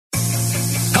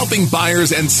helping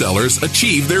buyers and sellers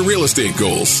achieve their real estate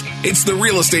goals. It's the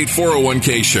Real Estate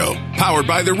 401k Show, powered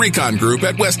by the Recon Group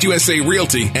at West USA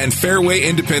Realty and Fairway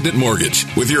Independent Mortgage,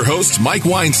 with your hosts Mike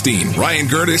Weinstein, Ryan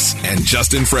Gertis, and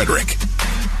Justin Frederick.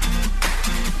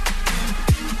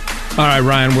 All right,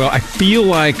 Ryan. Well, I feel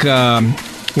like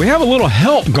we have a little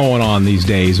help going on these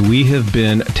days. We have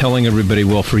been telling everybody,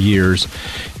 well, for years,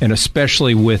 and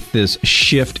especially with this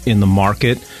shift in the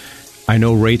market. I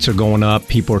know rates are going up.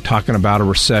 People are talking about a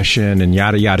recession and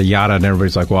yada, yada, yada. And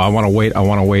everybody's like, well, I want to wait. I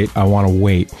want to wait. I want to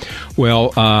wait.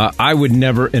 Well, I would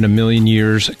never in a million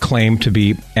years claim to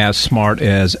be as smart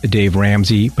as Dave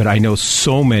Ramsey, but I know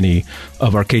so many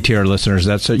of our KTR listeners.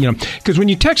 That's, because when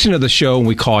you text into the show and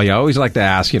we call you, I always like to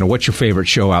ask, what's your favorite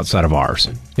show outside of ours?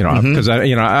 Because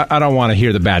I don't want to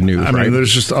hear the bad news. I mean,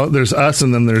 there's us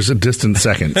and then there's a distant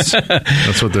seconds.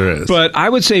 That's what there is. But I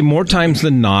would say more times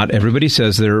than not, everybody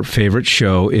says their favorite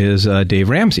show is Dave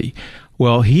Ramsey.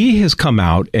 Well, he has come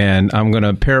out, and I'm going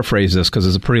to paraphrase this because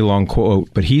it's a pretty long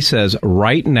quote, but he says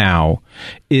right now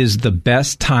is the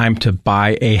best time to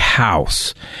buy a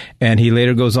house. And he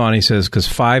later goes on, he says, because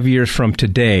 5 years from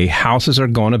today, houses are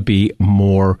going to be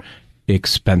more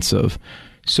expensive.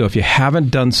 So if you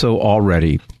haven't done so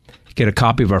already, get a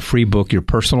copy of our free book, Your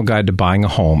Personal Guide to Buying a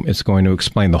Home. It's going to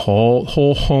explain the whole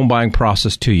home buying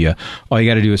process to you. All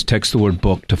you got to do is text the word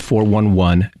book to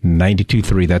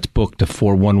 411-923. That's book to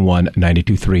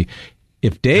 411-923.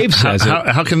 If Dave says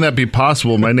how can that be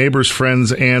possible? My neighbor's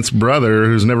friend's aunt's brother,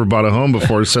 who's never bought a home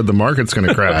before, said the market's going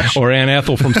to crash. Or Aunt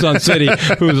Ethel from Sun City,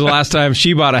 who the last time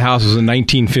she bought a house was in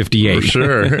 1958. For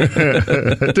sure.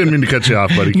 Didn't mean to cut you off,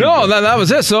 buddy. No, that was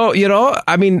it. So,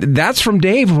 that's from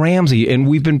Dave Ramsey, and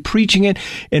we've been preaching it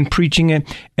and preaching it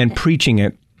and preaching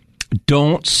it.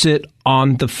 Don't sit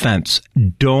on the fence.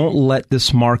 Don't let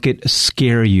this market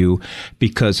scare you,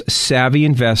 because savvy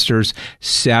investors,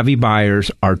 savvy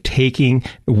buyers are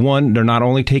they're not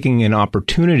only taking an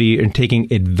opportunity and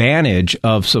taking advantage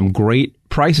of some great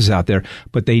prices out there,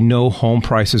 but they know home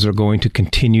prices are going to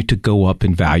continue to go up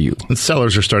in value. And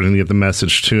sellers are starting to get the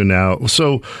message too now.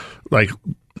 So,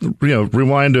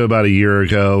 rewind to about a year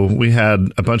ago, we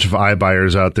had a bunch of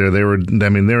iBuyers out there. They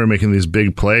were making these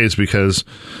big plays because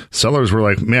sellers were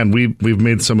like, man, we've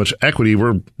made so much equity.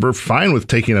 We're fine with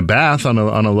taking a bath on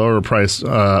a lower price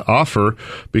offer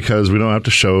because we don't have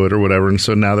to show it or whatever. And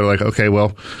so now they're like, okay,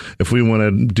 well, if we want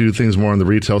to do things more on the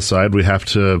retail side, we have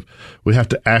to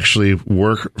actually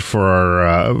work for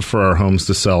our homes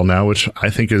to sell now, which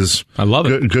I think is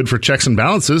good for checks and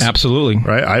balances. Absolutely.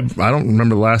 Right. I don't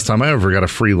remember the last time I ever got a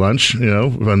free lunch, in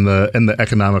the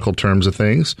economical terms of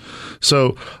things.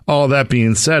 So all that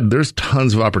being said, there's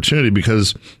tons of opportunity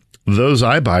because those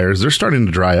iBuyers, they're starting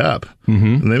to dry up. Mm-hmm.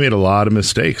 And they made a lot of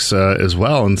mistakes as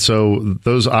well. And so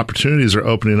those opportunities are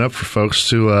opening up for folks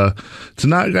to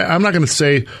not, I'm not going to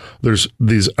say there's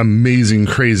these amazing,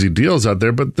 crazy deals out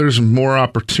there, but there's more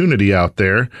opportunity out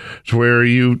there to where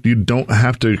you don't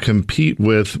have to compete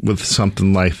with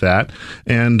something like that.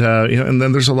 And, and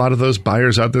then there's a lot of those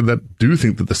buyers out there that do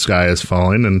think that the sky is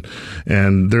falling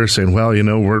and they're saying, well,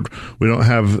 we're not going to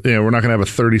have a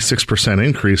 36%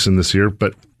 increase in this year,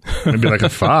 but maybe like a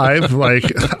 5.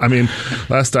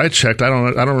 Last I checked, I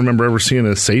don't remember ever seeing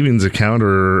a savings account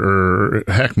or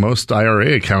heck, most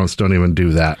IRA accounts don't even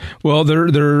do that. Well,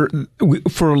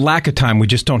 for lack of time, we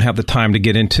just don't have the time to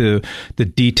get into the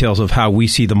details of how we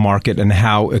see the market and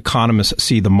how economists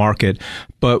see the market.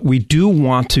 But we do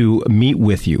want to meet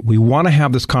with you. We want to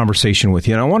have this conversation with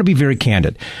you. And I want to be very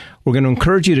candid. We're going to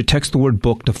encourage you to text the word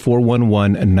book to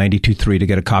 411-923 to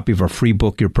get a copy of our free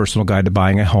book, Your Personal Guide to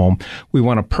Buying a Home. We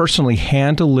want to personally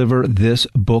hand deliver this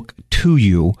book to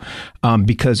you and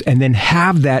then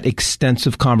have that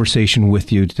extensive conversation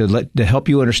with you to help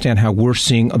you understand how we're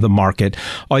seeing the market.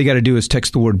 All you got to do is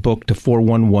text the word book to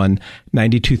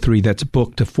 411-923. That's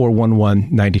book to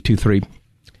 411-923.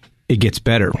 It gets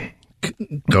better.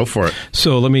 Go for it.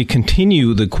 So let me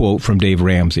continue the quote from Dave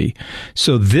Ramsey.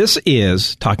 So this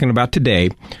is, talking about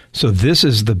today, this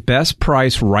is the best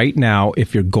price right now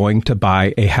if you're going to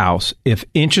buy a house. If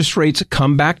interest rates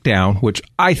come back down, which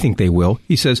I think they will,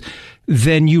 he says,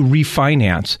 then you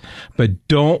refinance. But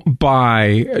don't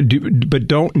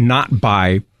not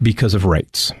buy because of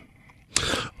rates.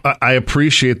 I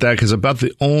appreciate that because about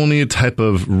the only type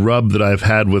of rub that I've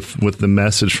had with the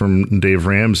message from Dave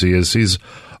Ramsey is he's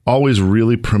always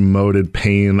really promoted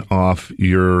paying off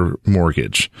your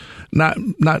mortgage. Not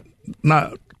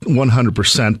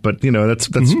 100%, but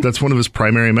that's one of his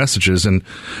primary messages. And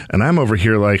I'm over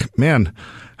here like, man,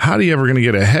 how are you ever going to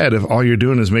get ahead if all you're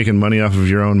doing is making money off of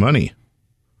your own money?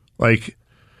 Like,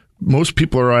 most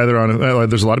people are either on,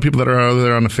 there's a lot of people that are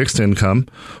either on a fixed income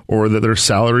or that they're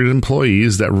salaried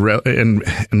employees that,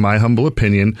 in my humble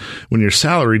opinion, when you're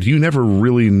salaried, you never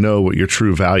really know what your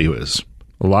true value is.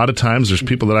 A lot of times there's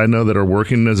people that I know that are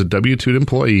working as a W-2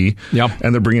 employee,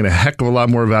 and they're bringing a heck of a lot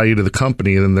more value to the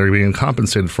company than they're being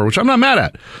compensated for, which I'm not mad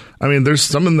at. I mean, there's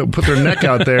someone that put their neck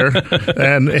out there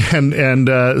and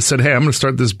said, hey, I'm going to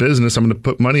start this business. I'm going to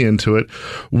put money into it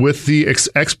with the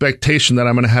expectation that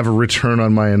I'm going to have a return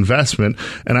on my investment,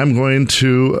 and I'm going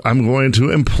to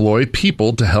employ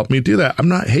people to help me do that. I'm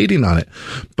not hating on it,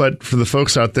 but for the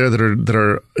folks out there that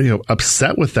are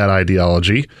upset with that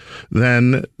ideology,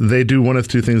 then they do one of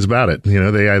two things about it.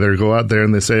 They either go out there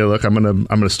and they say, look, I'm going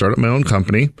to start up my own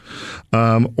company,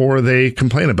 or they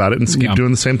complain about it and keep doing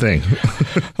the same thing.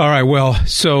 All right. Well,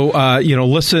 so,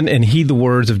 listen and heed the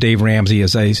words of Dave Ramsey.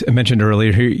 As I mentioned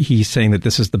earlier, he's saying that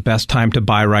this is the best time to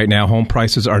buy right now. Home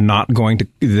prices are they're going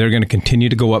to continue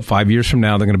to go up 5 years from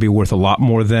now. They're going to be worth a lot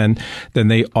more than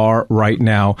they are right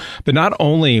now. But not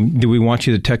only do we want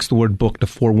you to text the word book to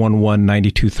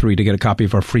 411-923 to get a copy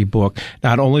of our free book,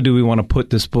 not only do we want to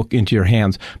put this book into your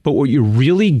hands, but what you're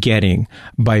really getting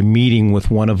by meeting with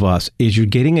one of us is you're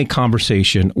getting a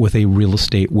conversation with a real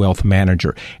estate wealth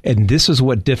manager. And this is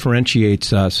what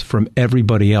differentiates us from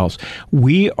everybody else.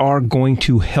 We are going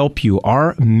to help you.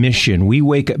 Our mission, we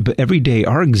wake up every day,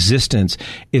 our existence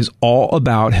is all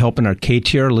about helping our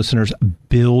KTR listeners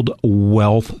build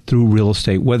wealth through real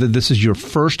estate. Whether this is your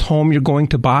first home you're going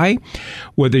to buy,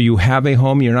 whether you have a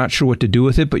home, you're not sure what to do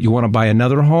with it, but you want to buy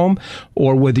another home,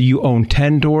 or whether you own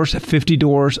 10 doors, 50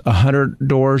 doors, 100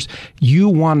 doors, you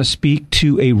want to speak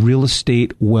to a real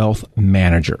estate wealth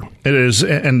manager. It is.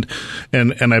 And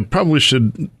I probably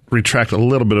should retract a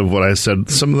little bit of what I said.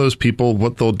 Some of those people,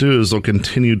 what they'll do is they'll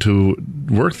continue to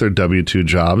work their W-2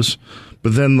 jobs,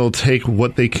 but then they'll take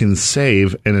what they can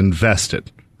save and invest it.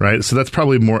 Right. So that's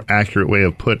probably a more accurate way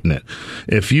of putting it.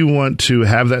 If you want to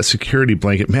have that security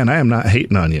blanket, man, I am not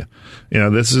hating on you.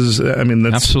 This is, that's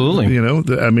absolutely,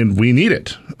 we need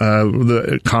it.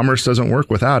 The commerce doesn't work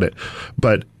without it,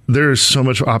 but there's so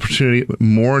much opportunity,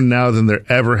 more now than there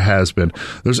ever has been.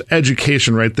 There's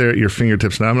education right there at your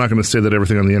fingertips. Now, I'm not going to say that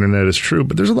everything on the internet is true,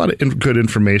 but there's a lot of good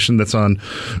information that's on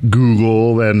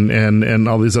Google and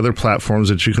all these other platforms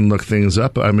that you can look things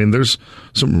up. I mean, there's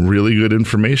some really good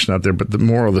information out there, but the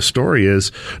moral of the story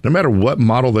is no matter what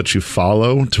model that you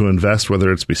follow to invest,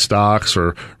 whether it's be stocks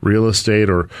or real estate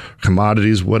or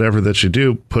commodities, whatever that you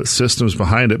do, put systems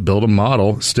behind it, build a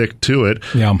model, stick to it,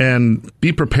 and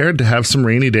be prepared to have some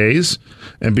rainy days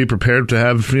and be prepared to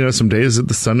have some days that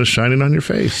the sun is shining on your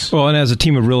face. Well, and as a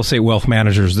team of real estate wealth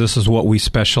managers, this is what we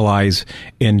specialize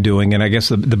in doing. And I guess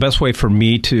the best way for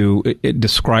me to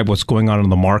describe what's going on in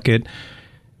the market,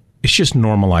 it's just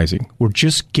normalizing. We're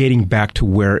just getting back to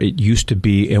where it used to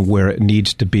be and where it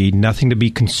needs to be. Nothing to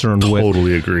be concerned with.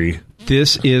 Totally agree.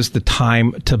 This is the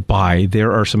time to buy.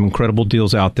 There are some incredible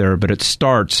deals out there, but it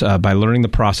starts by learning the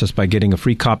process by getting a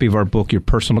free copy of our book, Your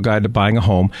Personal Guide to Buying a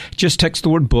Home. Just text the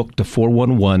word book to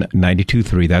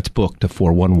 411-923. That's book to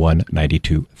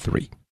 411-923.